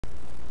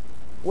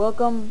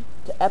Welcome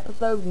to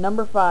episode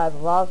number 5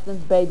 of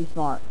Austin's Baby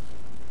Smartz.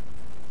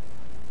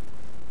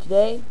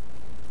 Today,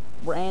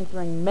 we're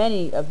answering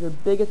many of your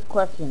biggest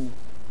questions.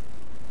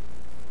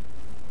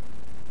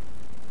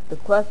 The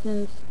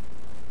questions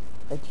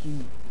that you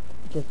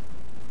just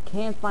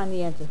can't find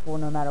the answer for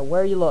no matter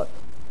where you look.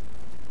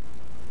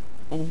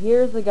 And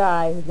here's the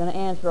guy who's going to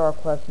answer our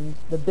questions,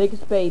 the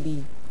biggest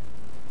baby,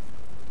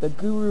 the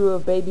guru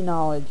of baby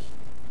knowledge,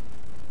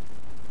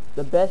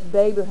 the best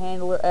baby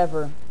handler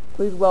ever.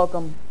 Please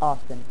welcome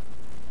Austin.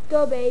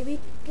 Go baby,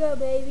 go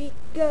baby,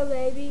 go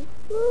baby,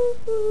 woo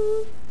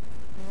woo.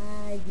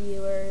 Hi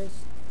viewers.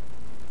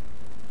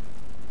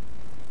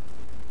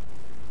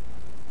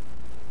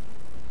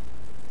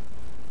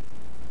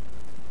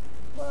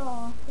 Well,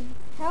 Austin,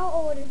 how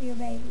old is your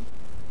baby?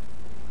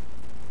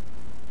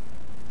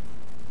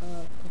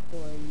 A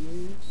couple of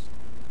years.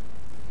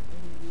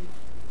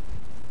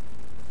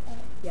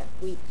 Yeah,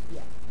 weeks,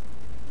 yeah.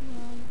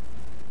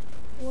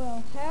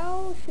 Well,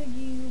 how should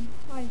you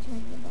potty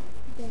train your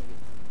baby?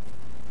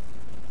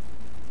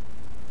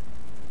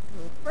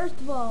 Well,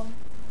 first of all,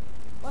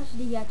 why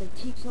should you have to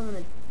teach someone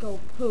to go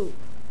poop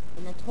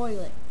in the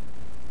toilet?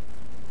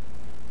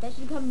 That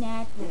should come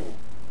natural.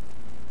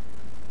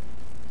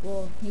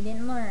 Well, he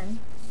didn't learn,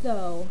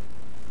 so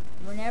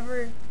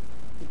whenever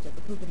he took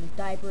a poop in his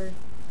diaper,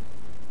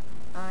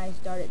 I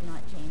started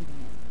not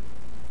changing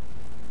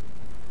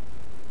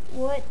it.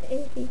 What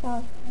if he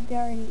talks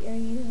dirty or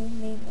uses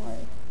mean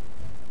words?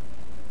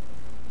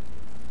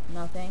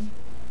 Nothing.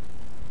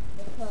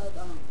 Because,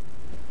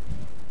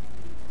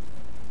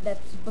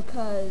 that's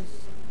because,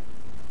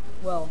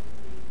 well,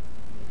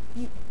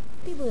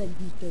 people that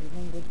use dirty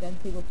language, then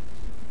people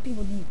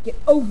need to get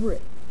over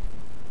it.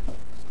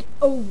 Just get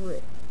over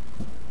it.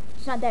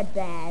 It's not that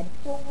bad.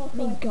 I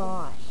mean,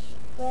 gosh.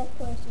 Last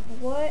question.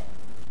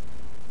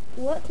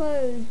 What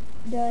clothes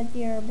does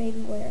your baby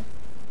wear?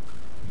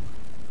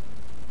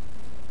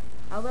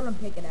 I'll let him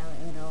pick it out,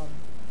 and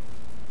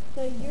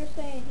So you're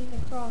saying he's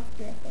a cross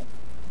dresser?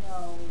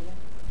 no.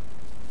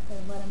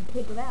 Then let him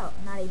pick it out,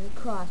 not even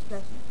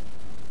cross-dressing.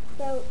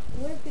 So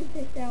what if he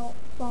picks out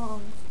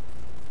thongs?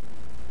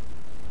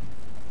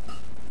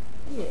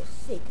 You're a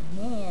sick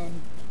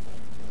man.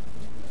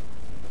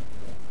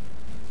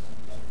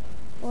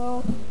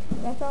 Well,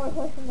 that's all the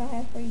questions I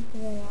have for you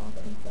today,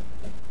 Austin.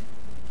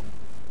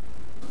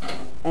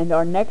 And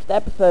our next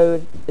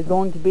episode is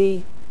going to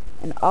be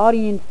an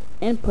audience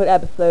input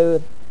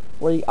episode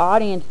where the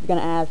audience is going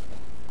to ask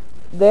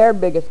their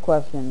biggest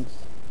questions.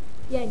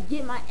 Yeah,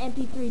 get my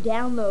MP3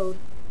 download.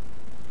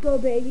 Go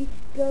baby,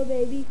 go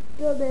baby,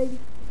 go baby.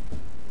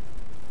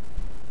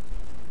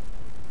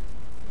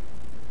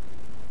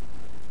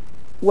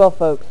 Well,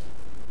 folks,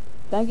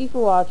 thank you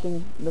for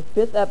watching the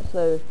 5th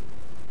episode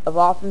of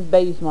Austin's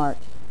Baby Smartz.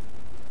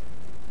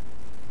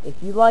 If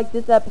you like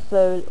this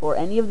episode or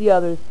any of the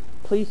others,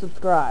 please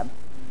subscribe.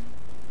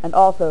 And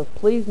also,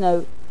 please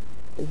note,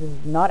 this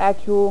is not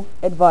actual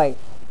advice,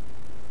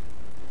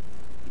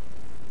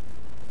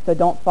 so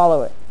don't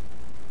follow it.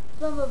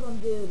 Some of them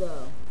do,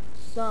 though.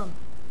 Some.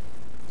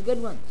 The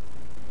good ones.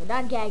 But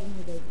not gagging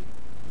the baby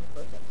in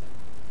the first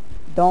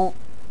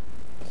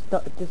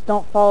episode. Just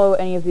don't follow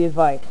any of the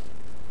advice.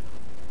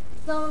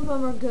 Some of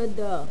them are good,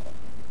 though.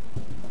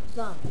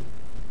 Some.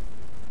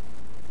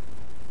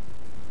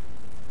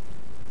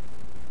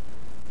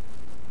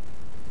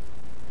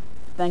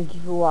 Thank you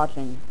for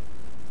watching.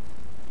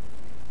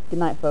 Good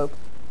night, folks.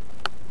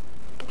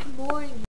 It's boring.